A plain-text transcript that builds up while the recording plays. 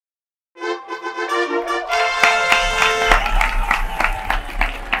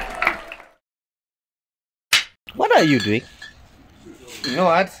are you doing? You know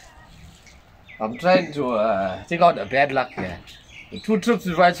what? I'm trying to take out the bad luck here. The 2 trips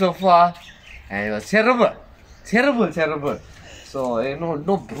we ride so far, and it was terrible. Terrible. So, you know,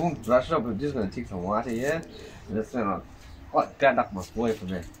 no broom brush up. We're just gonna take some water here. Just, you know, what bad luck must go away from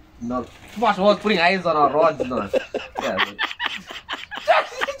there. No, too much work putting eyes on our rods. No. Yeah, but...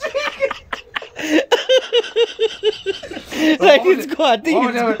 I think it's gone. I think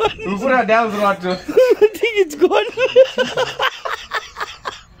it's gone. We'll put our damn rod too. I think it's gone.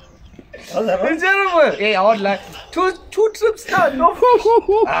 It's terrible. Hey, I want like two trips now. No.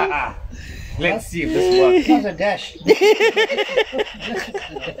 Let's see if this works. That's a dash.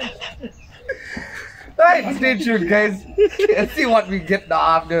 Alright, stay tuned, guys. Let's see what we get now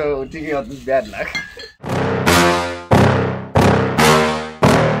after taking out this bad luck.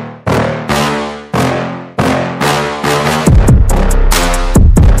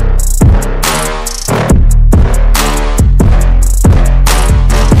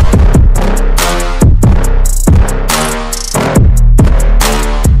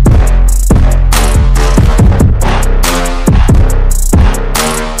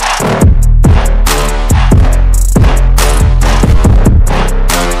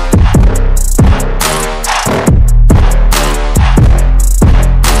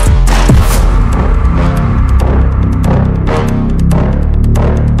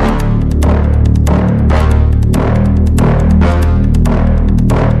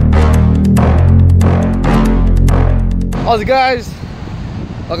 How's it, guys?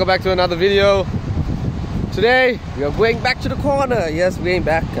 Welcome back to another video. Today we are going back to the corner. Yes, we're going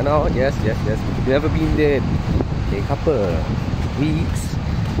back now. Yes. We've never been there in a couple of weeks.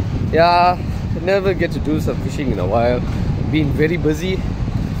 Yeah, never get to do some fishing in a while. Been very busy,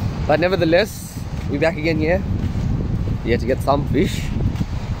 but nevertheless, we're back again here. We had to get some fish.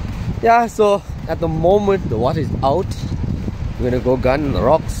 Yeah, so at the moment the water is out. We're gonna go gun the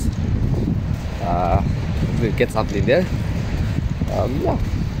rocks. We'll get something there. Yeah,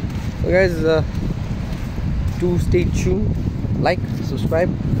 so guys, do stay tuned, like,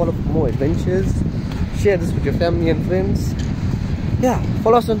 subscribe, follow for more adventures, share this with your family and friends. Yeah,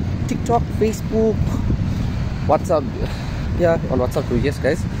 follow us on TikTok, Facebook, WhatsApp. Yeah, on WhatsApp too. Yes,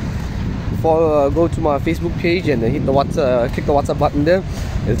 guys. Go to my Facebook page and hit the WhatsApp, click the WhatsApp button there.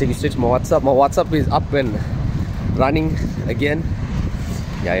 It'll take you straight to my WhatsApp. My WhatsApp is up and running again.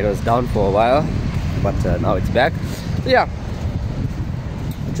 Yeah, it was down for a while, but now it's back. So yeah,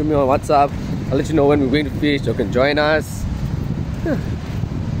 shoot me on WhatsApp. I'll let you know when we're going to fish. You can join us. Yeah.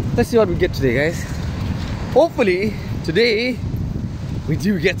 Let's see what we get today, guys. Hopefully today we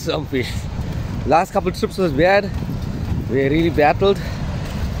do get some fish. Last couple trips was bad. We really battled.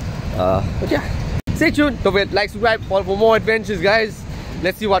 But yeah, stay tuned. Don't forget, like, subscribe, follow for more adventures, guys.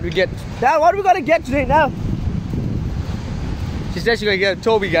 Let's see what we get. Now, what are we gonna get today now? She said she's gonna get a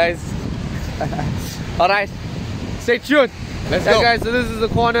Toby, guys. Alright, stay tuned. Let's go, guys. So this is the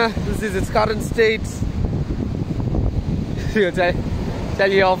corner. This is its current state.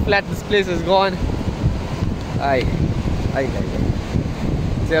 tell you how flat this place has gone. Aye.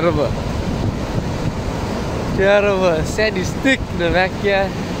 Terrible. Sand is thick in the back here.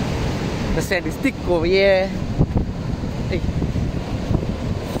 The sand is thick over here. Hey.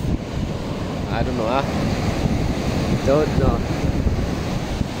 I don't know, Don't know.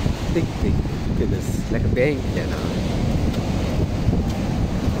 Thick. Look at this. Like a bank here now.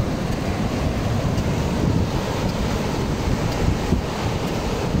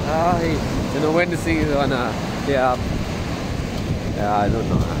 I don't know when this thing is gonna clear up. Yeah, I don't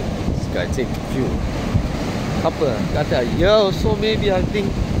know. Just gotta take a few. Got a year or so maybe, I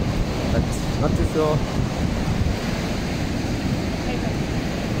think. But not too sure.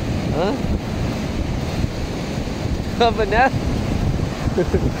 Huh? But now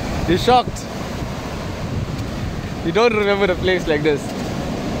you're shocked. You don't remember the place like this.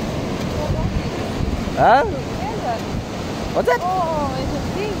 Huh? What's that? Oh, it's a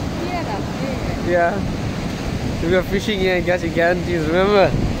big pier. Yeah. We were fishing here and catching guarantees, remember?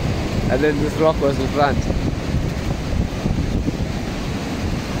 And then this rock was in front.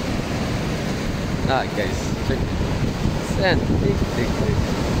 Guys, check. Sand. Big.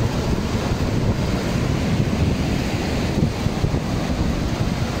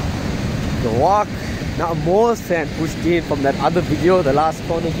 The walk. Now more sand pushed in from that other video, the last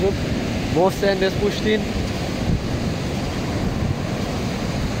corner group. More sand is pushed in.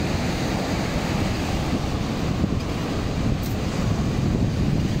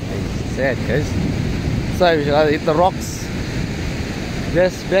 Sad, guys. So we shall hit the rocks.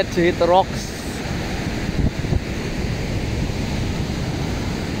 Best bet to hit the rocks.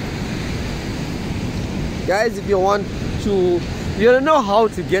 Guys, if you don't know how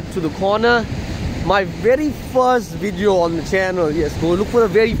to get to the corner, my very first video on the channel, yes, go look for the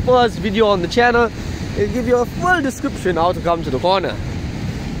very first video on the channel. It'll give you a full description how to come to the corner.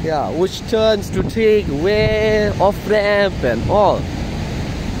 Yeah, which turns to take, where, off ramp and all.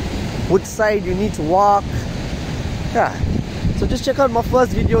 Which side you need to walk. Yeah, so just check out my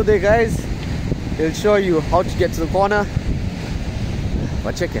first video there, guys. It'll show you how to get to the corner.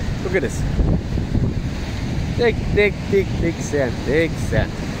 But check it, look at this. Thick sand, thick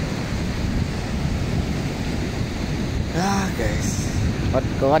sand. Ah, guys,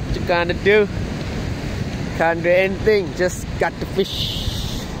 what you gonna do? Can't do anything, just got to fish.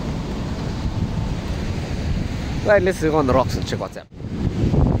 Right, let's go on the rocks and check what's up.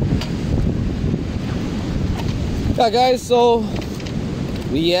 Yeah, guys, so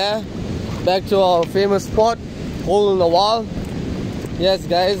we are back to our famous spot, hole in the wall. Yes,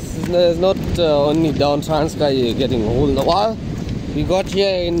 guys, there's not only down Transkei you're getting a hole in the wall. We got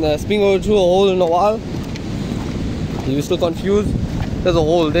here in Spingo 2 a hole in the wall. You're still confused? There's a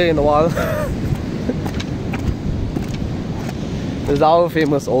hole there in the wall. There's our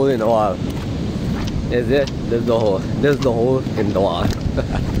famous hole in the wall. Is it? There's the hole. There's the hole in the wall.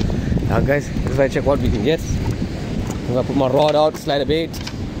 Now, guys, let's try to check what we can get. I'm gonna put my rod out, slide a bait.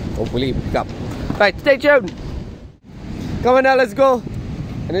 Hopefully, pick up. Right, stay tuned. Come on now, let's go.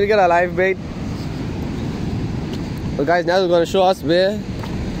 I need to get a live bait. So, guys, now they're gonna show us where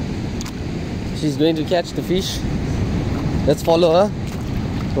she's going to catch the fish. Let's follow her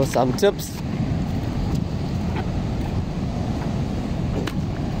for some tips.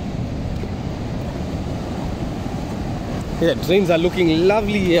 Yeah, drains are looking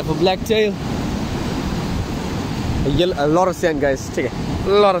lovely here for blacktail. A lot of sand, guys. Check it. A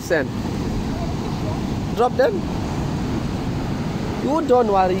lot of sand. Drop them. You don't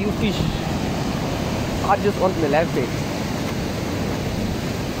worry, you fish. I just want my live bait.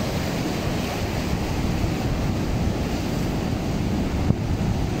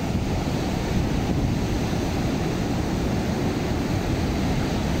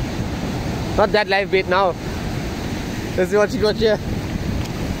 Not that live bait now. Let's see what she got here.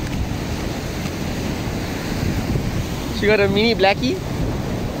 She got a mini blackie.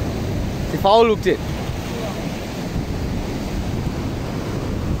 See how looked it.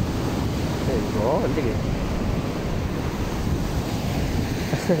 There you go. Take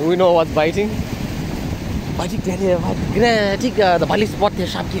it. We know what's biting. Biting there. Take the bali spot there,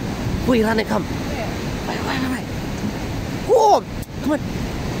 sharp game. Go, run and come. Right. Go! Come on.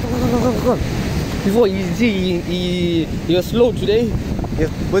 Come on. Before you see, he was slow today. He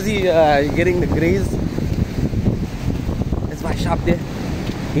was busy getting the graze. That's why sharp there.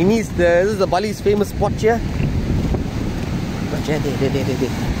 He needs this is the Bali's famous spot here. Watch here, there.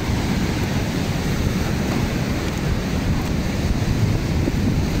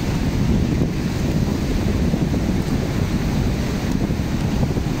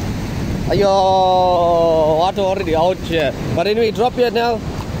 Ayo, water already out here. But anyway, drop here now.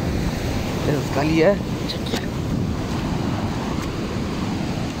 There's a gully here. Check here.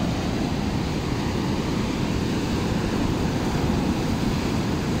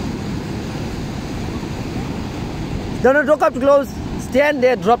 No, don't come too close. Stand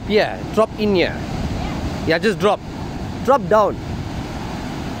there, drop here. Drop in here. Yeah, just drop. Drop down.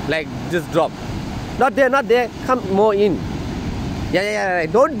 Like, just drop. Not there. Come more in. Yeah.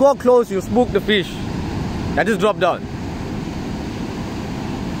 Don't go close, you spook the fish. Yeah, just drop down.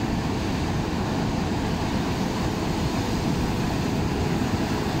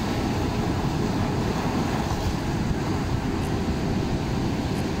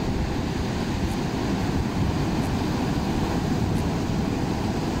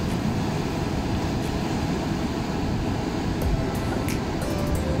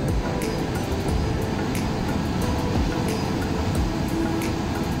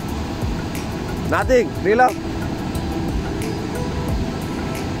 Nothing. Reel up.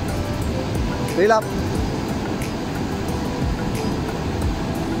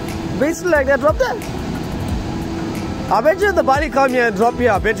 Basically like that, drop that. I bet you if the body come here and drop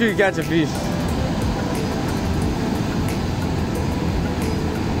here, I bet you catch a fish.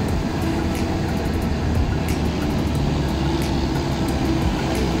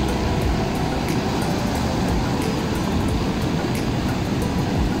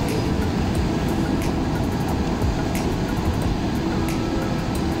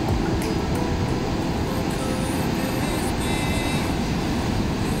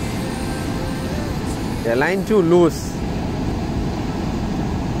 The line too loose.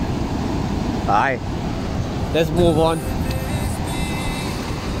 Alright, let's move on.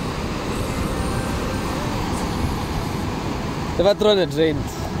 Never throw the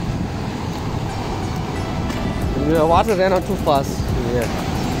drains. The water ran out too fast.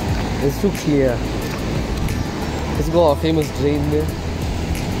 Yeah. It's too clear. Let's go our famous drain there.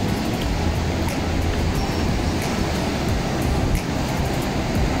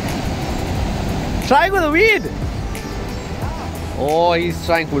 Trying with the weed! Oh, he's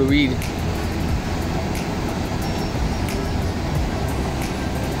trying for the weed.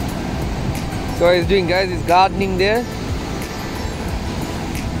 So what he's doing, guys, he's gardening there.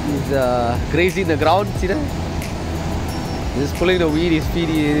 He's grazing the ground, see that? He's pulling the weed, he's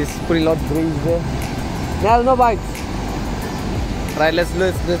feeding, he's putting a lot of grains there. Now no bites. Right, let's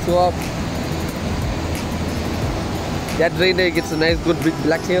go up. That drain there gets a nice good big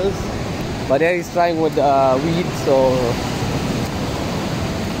black tails. But there he's trying with weed, so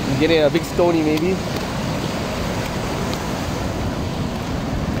he's getting a big stony maybe.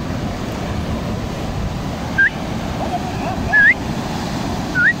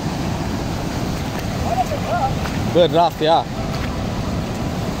 Good rough, yeah.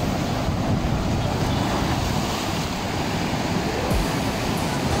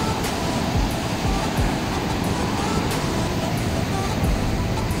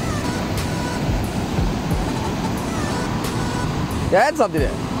 Yeah, that's something there.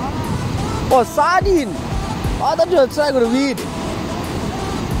 Oh, sardine! I thought you were trying with the weed.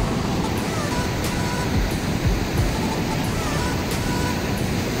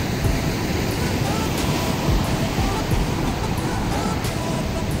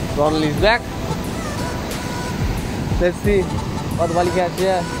 Ronald is back. Let's see what the Wali catch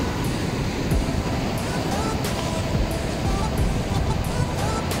here.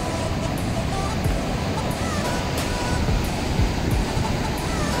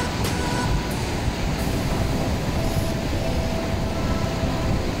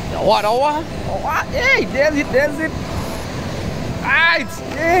 What? Oh, what? Oh, what? Hey, there's it, there's it. Ah, it's,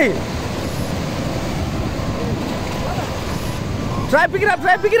 hey. Try pick it up,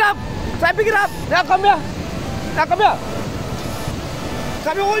 try pick it up. Try pick it up. Now come here. Now come here.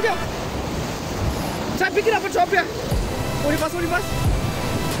 Come here, hold here. Try pick it up and drop here. Hold it fast, hold it fast.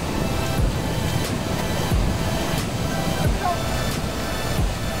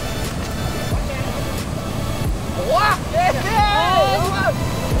 What? Hey, hey.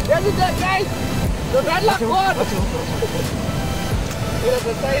 There's it there, guys. The red lock one.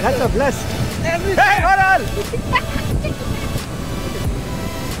 That's a blessed. Hey, hold on.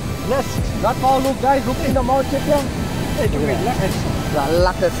 Blessed. Not foul, look, guys. Look in the mouth, check here. Hey, look at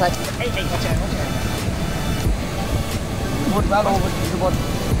luck that side. Hey, watch out, watch out. Put well over to about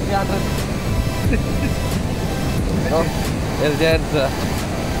 300.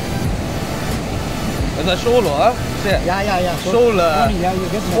 There's a shoal, huh? Yeah. Shoal. Yeah, you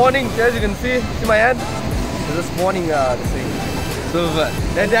get spawning, as you can see my hand. There's a spawning this thing. Silver.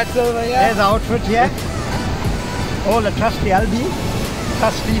 Then that silver, yeah. There's the outfit here. All the trusty Albi.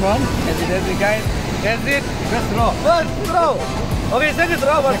 Trusty one. That's it, guys. That's it. First throw. First throw. Okay, second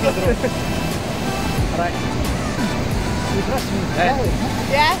throw. Second throw. Alright. You trust me? Hey.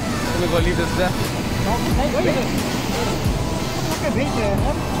 Yeah. Let me go leave this there.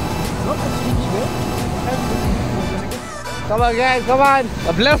 Come on, guys, come on.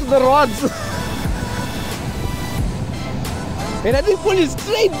 Bless the rods. And I think pull it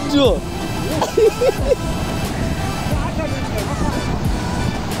straight, Joe.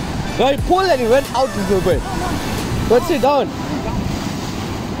 No, he pulled and he went out a little bit. Let's sit down.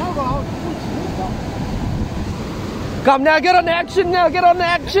 Come now, get on the action now, get on the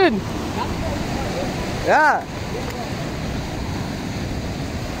action. Yeah.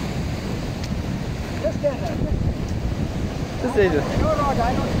 Just stand there. Just say this. No, I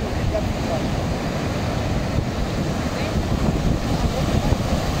don't see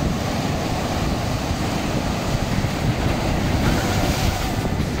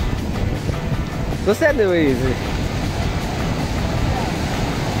Go stand there way easy.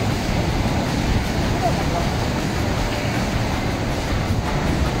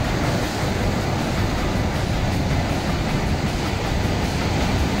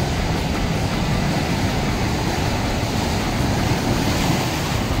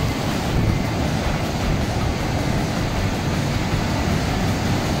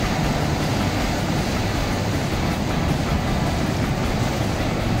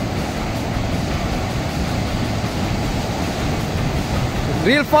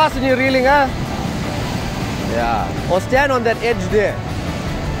 Real fast when you're reeling, huh? Yeah. Or stand on that edge there.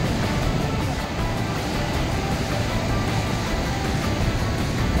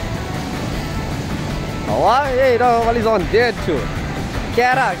 Oh, hey, no, well, he's on there too.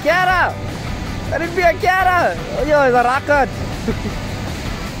 Kara! Let it be a Kara! Oh, yo, it's a rocket.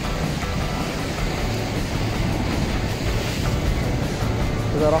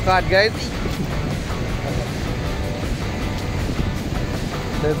 There's a rock art, guys.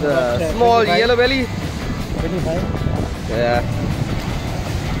 There's a small 25. yellow belly. 25. Yeah.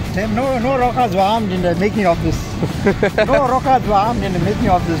 Sam, no rockers were harmed in the making of this. No rockers were harmed in the making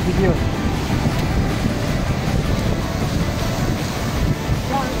of this video.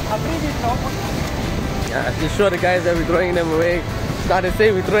 Yeah, just show the guys that we're throwing them away. Started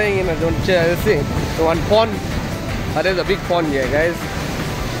saying we're throwing in the one pond. But there's a big pond here, guys.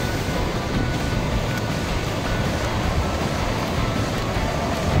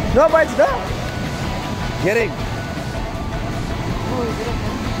 No bites, no. Getting.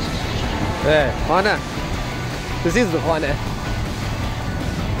 Yeah, corner. This is the corner.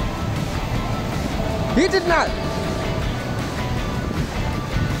 Hit it now.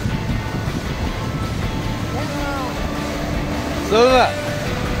 Silver.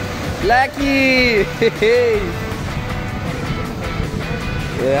 Blackie.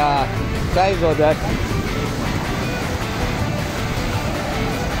 Yeah, thanks for that.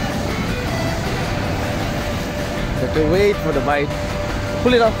 Have to wait for the bite.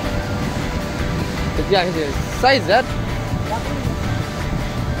 Pull it off. Yeah, size that.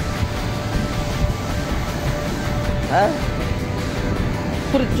 Huh?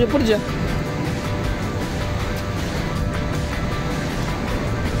 Put it here.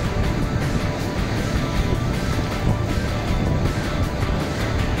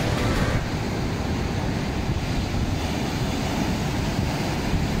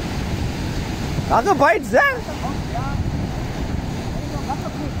 How the bites there?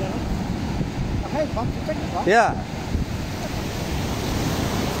 Yeah.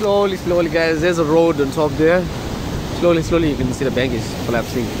 Slowly, guys. There's a road on top there. Slowly, you can see the bank is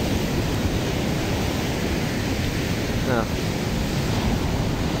collapsing. Yeah.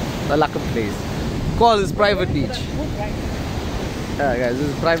 A lucky place. Call this private beach. Yeah, guys, this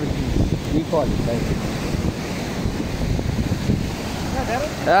is private beach. We call it private.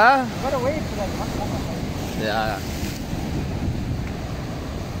 Yeah? Gotta wait for that. Yeah.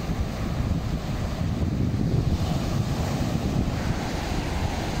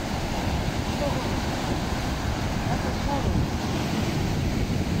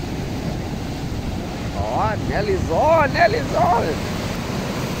 Oh, Nelly's on.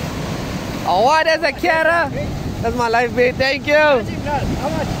 Oh, there's a carrot. That's my life bait. Thank you. How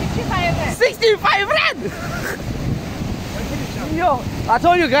much? 65 rand. 65 rand. Yo, I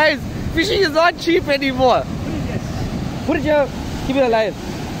told you guys, fishing is not cheap anymore. Put it here. Keep it alive.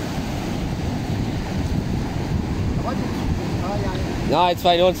 No, it's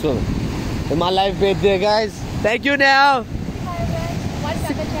fine. Don't swim. That's my life bait there, guys. Thank you now.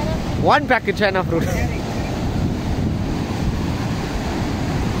 1 packet China fruit.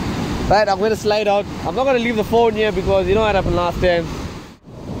 Right, I'm going to slide out. I'm not going to leave the phone here because you know what happened last time.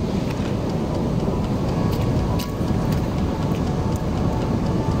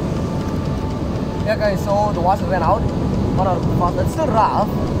 Yeah guys, so the water ran out. It's still rough.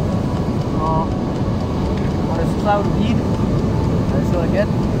 But it's trying to feed. Let's see what I get. I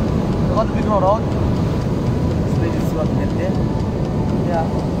got the big road out. Let's see what we get there. Yeah.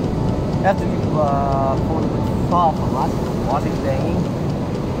 You have to keep the phone a bit far from us. The water is banging.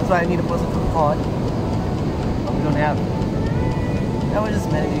 That's why I need a person to record. But we don't have. Yeah, we're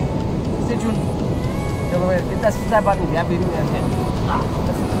just managing. Stay tuned. Hit that subscribe button if you have video and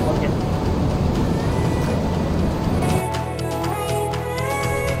that's it. Okay.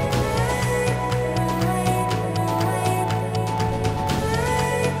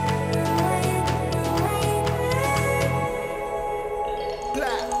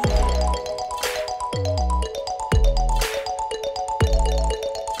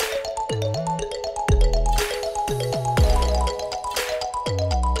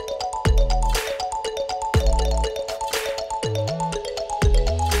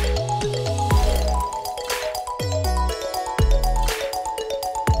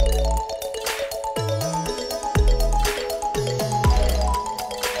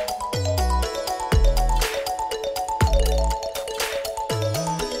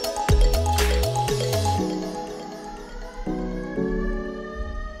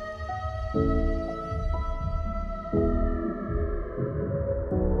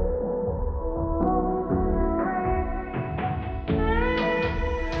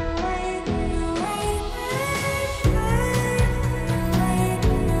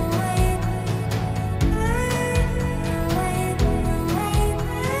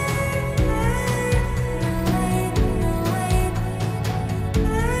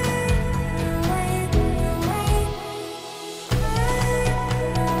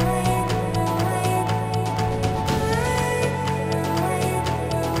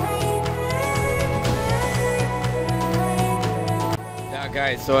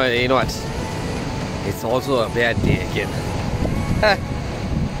 Alright, so you know what? It's also a bad day again.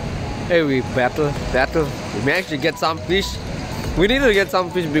 Hey, we battle. We managed to get some fish. We needed to get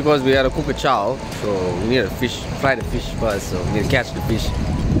some fish because we had to cook a chow. So we needed to fry the fish first. So we need to catch the fish.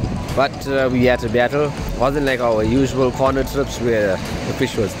 But we had to battle. It wasn't like our usual corner trips where the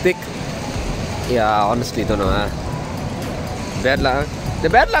fish was thick. Yeah, honestly, don't know. Bad luck. The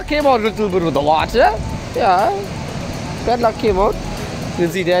bad luck came out a little bit with the water. Yeah, bad luck came out. You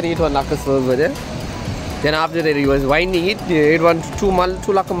can see Dad ate one lacquer over there. Then after that he was winding it. He ate two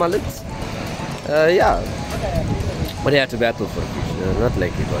lacquer mullets. Yeah. But he had to battle for fish. Not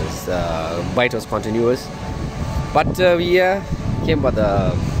like it was. Bite was continuous. But we came by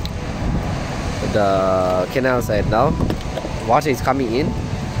the canal side now. Water is coming in.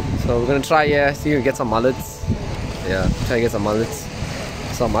 So we're gonna try see if we get some mullets. Yeah, try to get some mullets.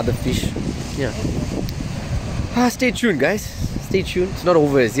 Some other fish. Yeah. Stay tuned, guys. Stay tuned. It's not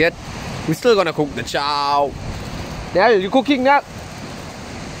over as yet. We're still gonna cook the chow. Nell, you cooking now?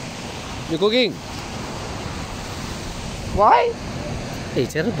 You cooking? Why? Hey,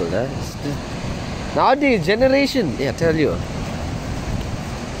 terrible, huh? Nowadays, generation. Yeah, I tell you.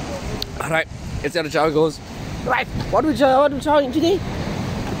 Alright, let's see how the chow goes. Right, what do we chow in today?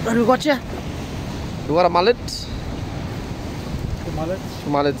 What do we got here? We got a mullet. Two mullets. Two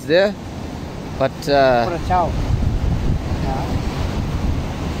mullets there. But For a chow. Yeah.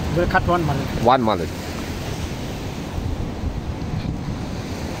 We'll cut one mullet. one mullet.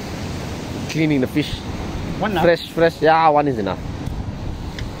 Cleaning the fish. One now. Fresh. Yeah, one is enough.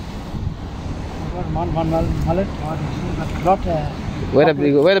 One mullet. Not Where the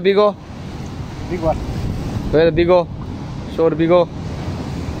big go? big one. Where the big go? Show the big go.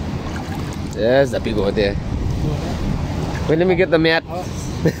 There's the big go there. Wait, let me get the mat.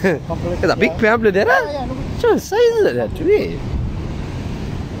 There's a big pamphlet there. Yeah, look. Sure, size is that today.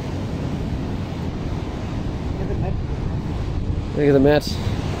 Look at the mat.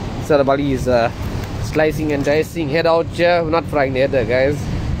 Sarabali is slicing and dicing head out here. We're not frying the head, guys.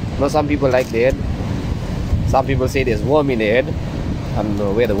 Now some people like the head. Some people say there's worm in the head. I don't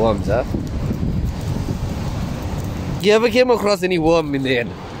know where the worms are. You ever came across any worm in the head?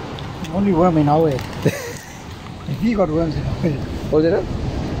 Only worm in our head. If he got worms in our head. Hold it up.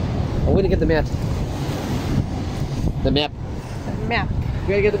 I'm going to get the map. The map. Map. You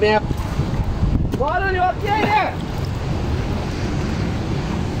gotta get the map. What are you up there?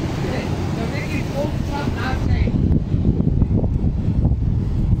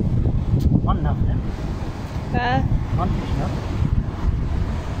 One now, yeah? One fish now.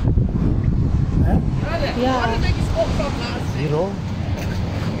 Yeah. 0.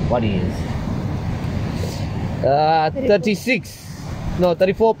 What is? 36. No,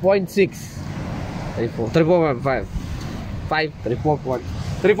 34.6. 34.5.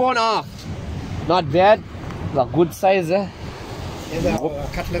 34 and a half. Not bad. A good size, eh? Here's our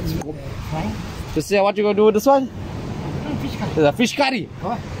cutlets for frying. Just say what you gonna do with this one? Fish curry. There's a fish curry.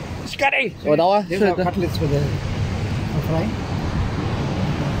 Oh, Fish curry. Oh, that one? here's our cutlets for frying.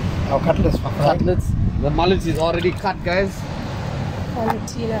 Our cutlets for frying. Cutlets. The mullet is already cut, guys.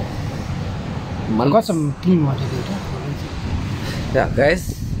 Valentina. I've got some clean water there. Yeah,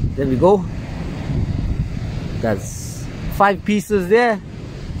 guys. There we go. That's 5 pieces there.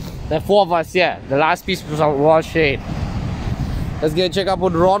 There are 4 of us, yeah. The last piece was on wall shade. Let's get a check up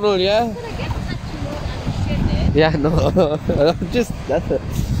with Ronald, yeah? Yeah, no. Just that's it.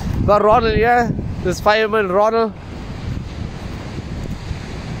 Got Ronald, yeah? This fireman Ronald.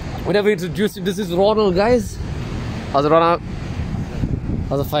 We never introduced him. This is Ronald, guys. How's it, Ronald?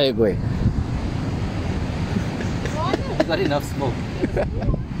 How's the fire going? He's got enough smoke. And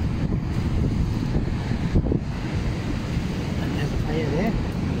there's a fire there.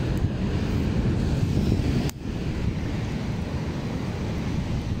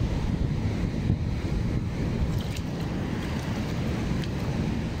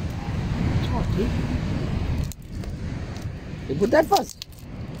 You put that first?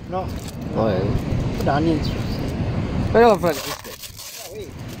 No. Oh, yeah. Put the onions first. Wait over front.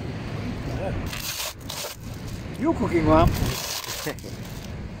 You cooking, Mom?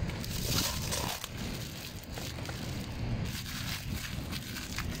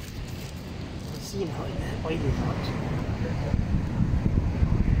 See now, the oil is hot.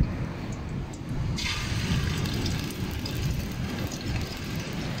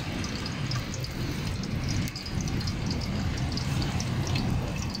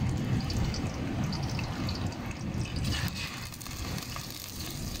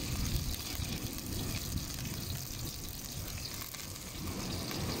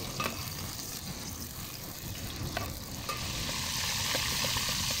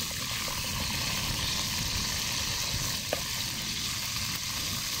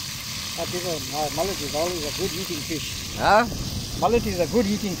 People, mullet is always a good eating fish. Huh? Mullet is a good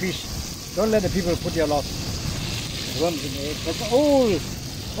eating fish. Don't let the people put you off. Worms in the head. That's an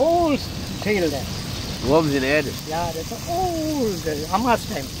old tale there. Worms in the head. Yeah, that's an old Amma's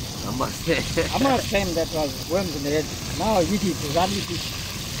time. I must say. Amma's time that was worms in the head. Now I eat it, it's only fish.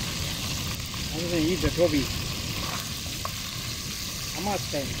 I'm going to eat the toby. Amma's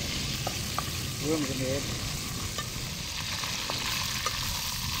time. Worms in the head.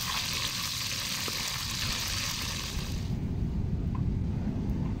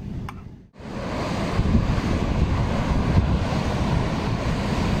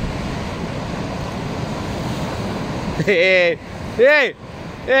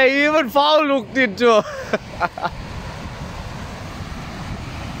 Hey, even foul looked into.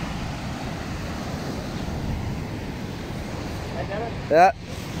 Yeah,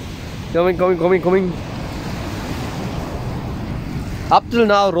 coming. Up till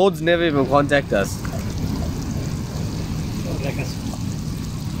now, roads never even contact us. Like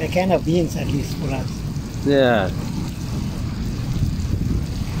a can of beans at least for us. Yeah.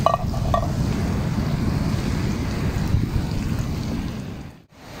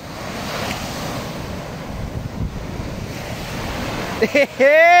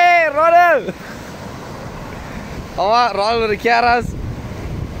 Hey, Ronald! Alright, Ronald with the cameras.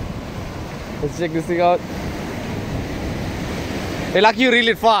 Let's check this thing out. Hey, lucky you reel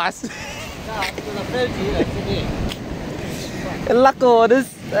it fast. Hey, lucky this.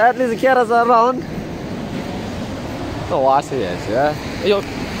 At least the cameras are around. Oh, I see it, yeah. Hey, yo.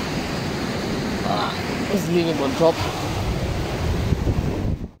 Let's leave him on top.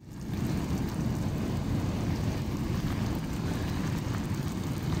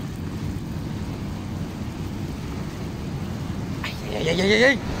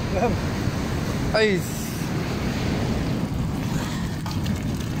 Hey.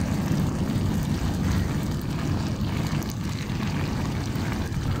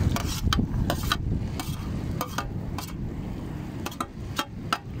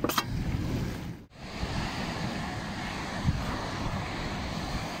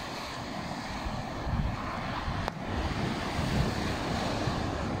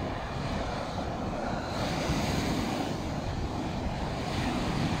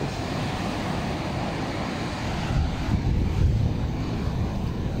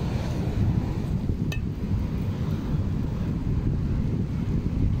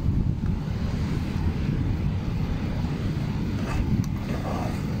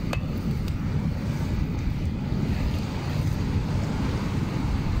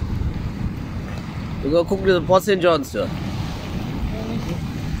 We're gonna cook the Port St. John's, sir.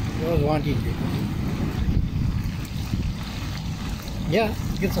 You always wanted it. Yeah,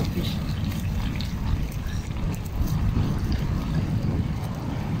 get some fish.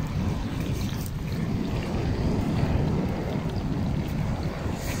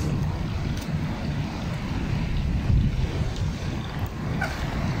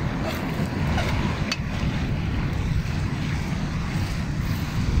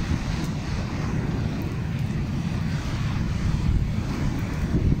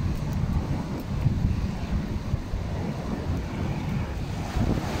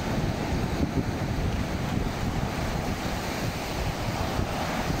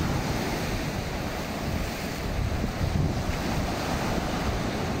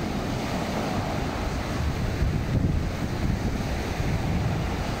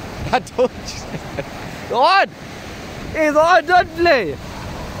 I told you. Go on! He's on, don't play! I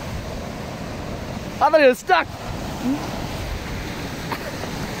thought he was stuck!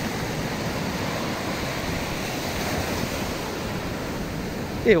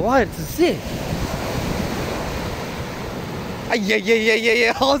 Hey, what? It's a sick!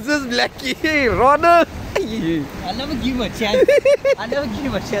 Yeah. How's this, Blackie? Hey, Ronald! I'll never give him a chance. I thought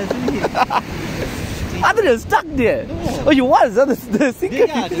you were stuck there. No. Oh, you was? The sinker?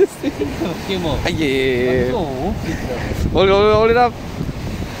 Yeah, the sinker came off. Yeah. Hold it up.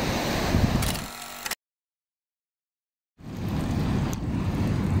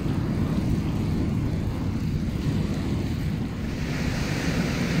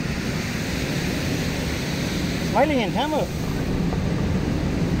 Smiling in Tamil.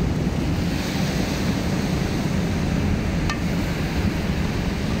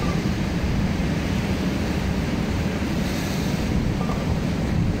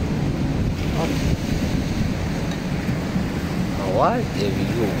 Alright, there we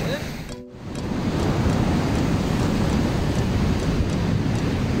go.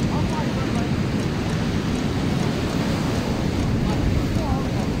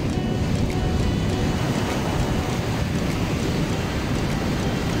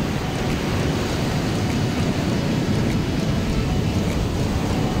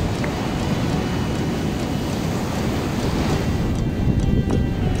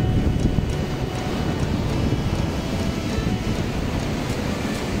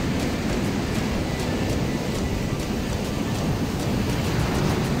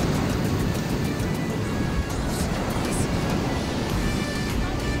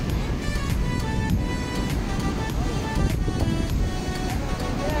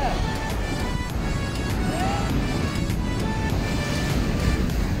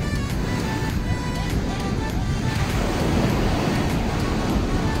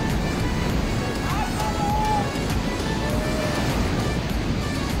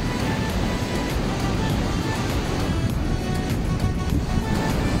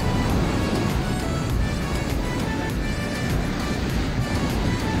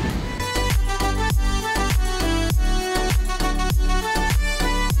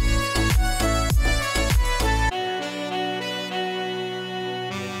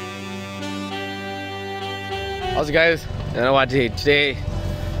 How's it, guys? You know what, today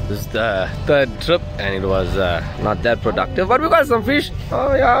is the third trip and it was not that productive, but we got some fish.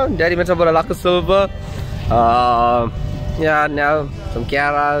 Oh yeah, Daddy met about a lakh of silver. Yeah, now some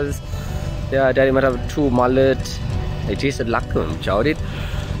caras. Yeah, Daddy might have 2 mullet. They tasted lakh, chowed it.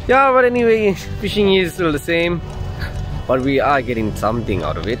 Yeah, but anyway, fishing is still the same, but we are getting something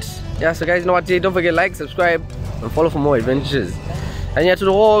out of it. Yeah, so guys, you know what, don't forget, like, subscribe and follow for more adventures. And yeah, to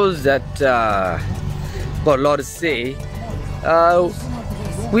the walls that got a lot to say,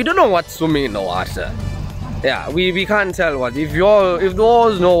 we don't know what's swimming in the water. Yeah, we can't tell what. If the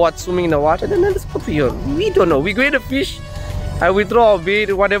walls know what's swimming in the water, then that's what we don't know. We go to fish and we throw our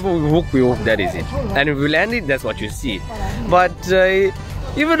bait, whatever we hook, that is it. And if we land it, that's what you see. But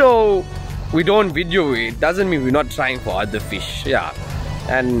even though we don't video it, doesn't mean we're not trying for other fish. Yeah.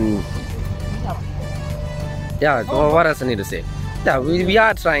 And yeah, what else I need to say? Yeah, we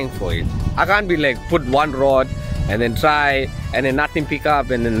are trying for it. I can't be like put one rod and then try and then nothing pick up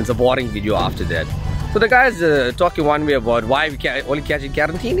and then it's a boring video after that. So the guys talking one way about why we only catch in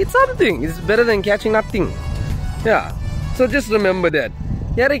quarantine. It's something. It's better than catching nothing. Yeah. So just remember that.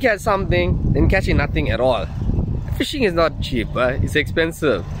 You gotta catch something than catching nothing at all. Fishing is not cheap. It's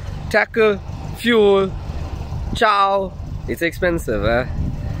expensive. Tackle, fuel, chow. It's expensive.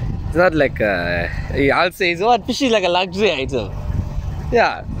 It's not like I'll say it's what fishing is like a luxury item.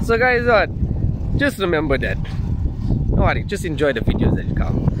 Yeah. So guys, what? Just remember that. Alright, just enjoy the videos that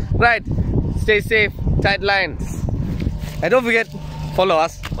come. Right. Stay safe. Tight lines. And don't forget, follow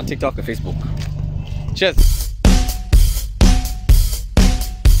us on TikTok and Facebook. Cheers.